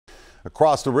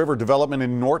Across the river, development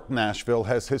in North Nashville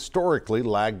has historically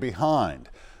lagged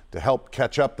behind. To help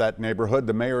catch up that neighborhood,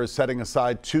 the mayor is setting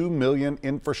aside $2 million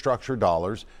infrastructure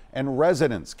dollars, and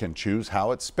residents can choose how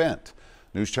it's spent.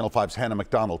 News Channel 5's Hannah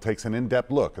McDonald takes an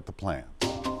in-depth look at the plan.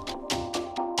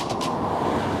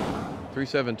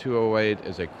 37208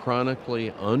 is a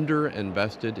chronically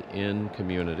underinvested in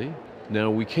community. Now,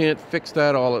 we can't fix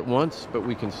that all at once, but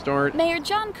we can start. Mayor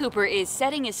John Cooper is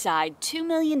setting aside $2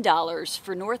 million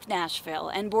for North Nashville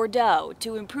and Bordeaux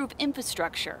to improve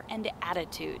infrastructure and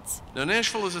attitudes. Now,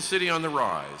 Nashville is a city on the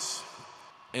rise,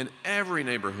 and every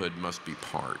neighborhood must be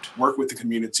part. Work with the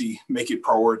community, make it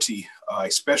priority,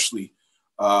 especially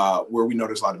where we know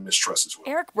there's a lot of mistrust as well.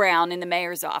 Eric Brown in the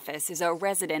mayor's office is a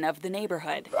resident of the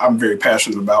neighborhood. I'm very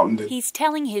passionate about it. He's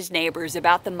telling his neighbors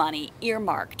about the money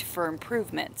earmarked for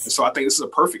improvements. And so I think this is a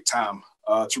perfect time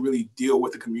to really deal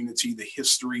with the community, the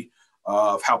history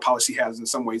of how policy has in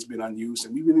some ways been unused,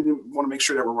 and we really want to make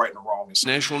sure that we're right and wrong.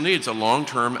 Nashville needs a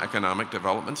long-term economic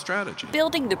development strategy.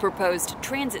 Building the proposed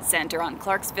transit center on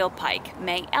Clarksville Pike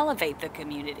may elevate the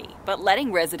community, but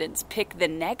letting residents pick the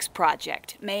next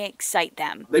project may excite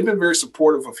them. They've been very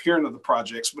supportive of hearing of the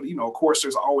projects, but of course,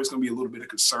 there's always going to be a little bit of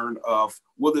concern of,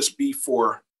 will this be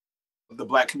for the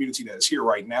Black community that is here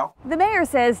right now? The mayor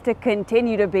says to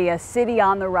continue to be a city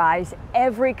on the rise,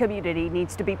 every community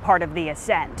needs to be part of the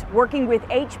ascent. Working with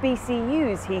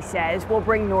HBCUs, he says, will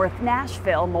bring North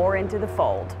Nashville more into the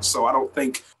fold. So I don't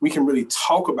think we can really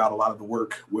talk about a lot of the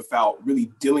work without really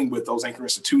dealing with those anchor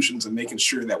institutions and making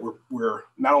sure that we're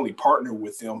not only partnering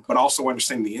with them, but also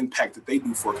understanding the impact that they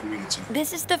do for a community.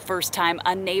 This is the first time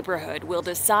a neighborhood will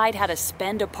decide how to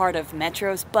spend a part of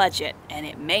Metro's budget, and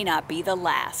it may not be the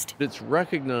last. It's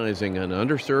recognizing an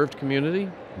underserved community.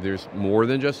 There's more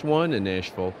than just one in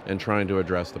Nashville, and trying to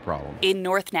address the problem. In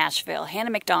North Nashville, Hannah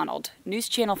McDonald, News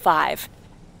Channel 5.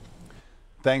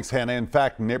 Thanks, Hannah. In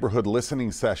fact, neighborhood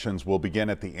listening sessions will begin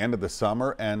at the end of the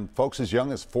summer, and folks as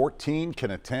young as 14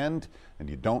 can attend, and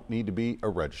you don't need to be a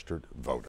registered voter.